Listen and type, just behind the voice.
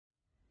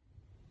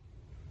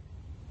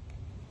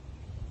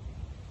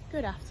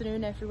Good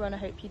afternoon everyone, I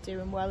hope you're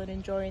doing well and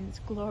enjoying this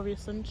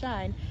glorious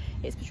sunshine.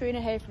 It's Katrina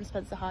here from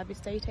Spencer Harvey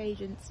Estate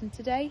Agents, and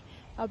today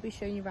I'll be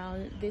showing you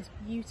around this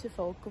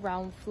beautiful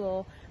ground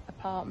floor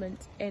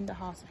apartment in the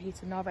heart of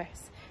Heaton,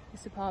 Norris.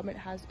 This apartment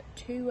has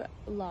 2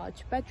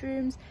 large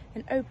bedrooms,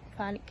 an open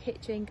plan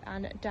kitchen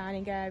and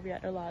dining area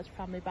and a large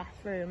family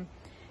bathroom.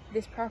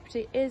 This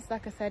property is,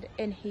 like I said,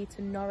 in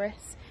Heaton,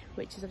 Norris,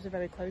 which is obviously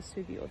very close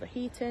to the other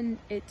Heaton.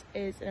 It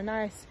is in a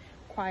nice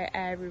quiet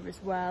area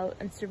as well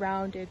and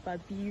surrounded by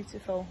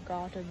beautiful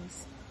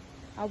gardens.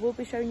 I will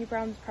be showing you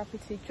around this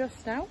property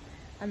just now,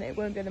 and it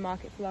won't be on the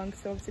market for long,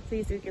 so obviously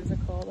please do give us a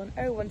call on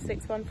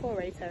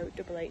 0161480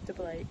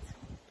 8888.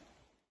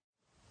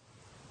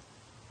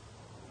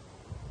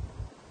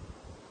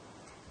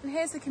 And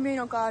here's the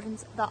communal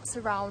gardens that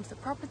surround the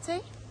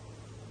property.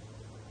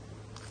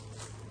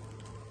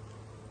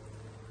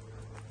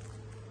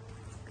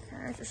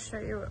 Okay, I'll just show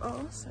you it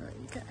all so that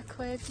you get a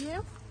clear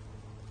view.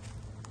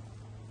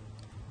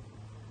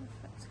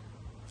 Perfect.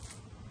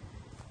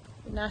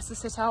 Be nice to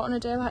sit out on a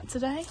day like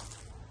today.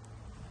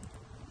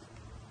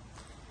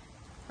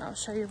 I'll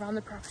show you around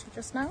the property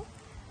just now.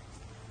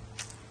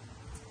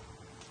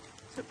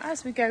 So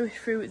as we go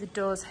through the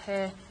doors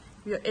here,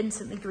 we are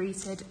instantly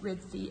greeted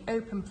with the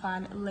open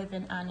plan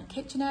living and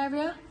kitchen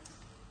area.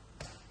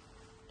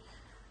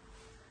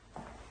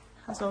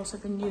 Has also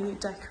been newly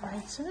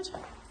decorated.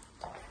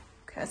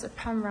 Okay, as I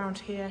pan round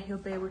here, you'll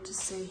be able to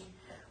see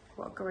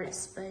what a great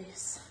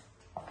space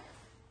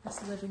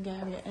this living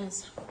area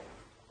is.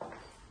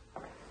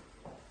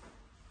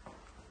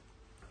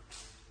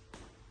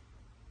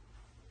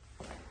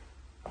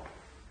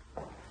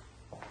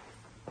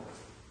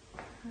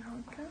 There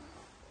we go.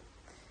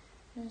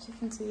 As you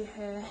can see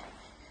here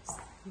is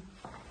the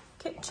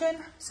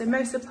kitchen. So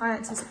most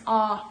appliances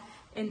are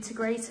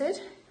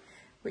integrated,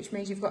 which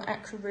means you've got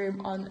extra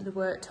room on the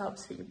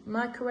worktops for your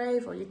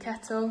microwave or your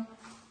kettle.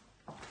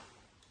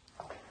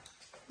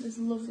 There's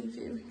a lovely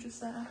view just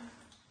there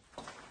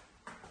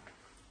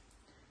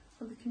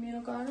of the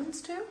communal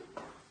gardens too.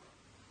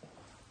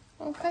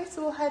 Okay,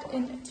 so we'll head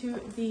into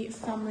the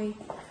family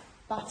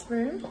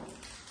bathroom.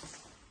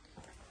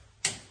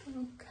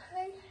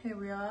 Okay, here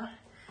we are.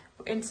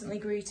 We're instantly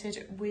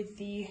greeted with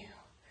the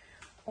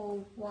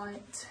all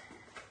white,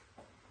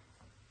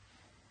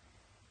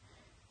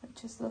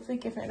 which is lovely,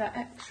 giving it that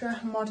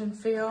extra modern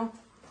feel.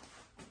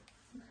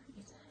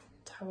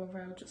 Towel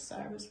rail just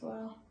there as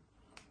well.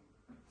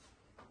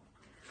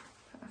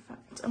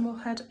 Perfect. And we'll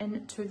head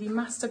into the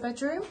master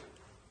bedroom.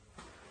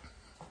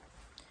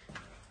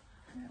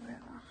 There we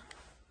are.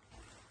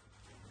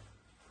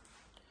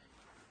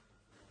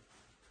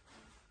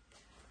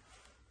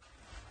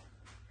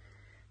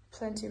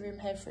 Plenty of room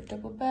here for a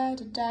double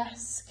bed, a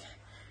desk.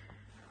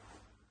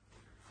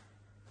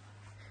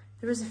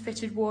 There is a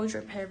fitted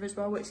wardrobe here as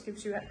well, which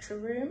gives you extra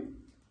room.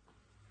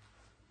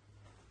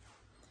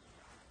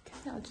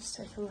 Okay, I'll just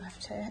take a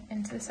left here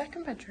into the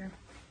second bedroom.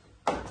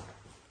 There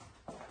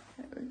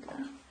we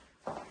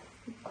go.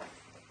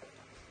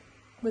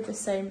 With the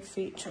same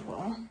feature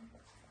wall.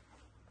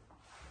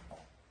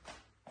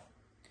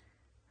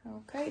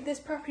 Okay, this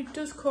property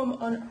does come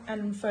on an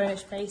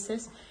unfurnished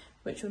basis,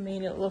 which will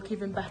mean it'll look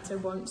even better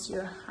once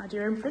you add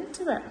your imprint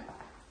to it.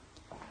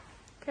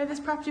 Okay, this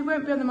property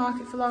won't be on the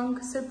market for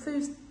long, so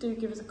please do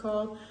give us a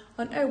call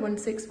on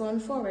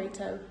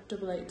 0161480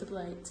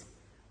 8888.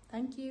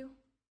 Thank you.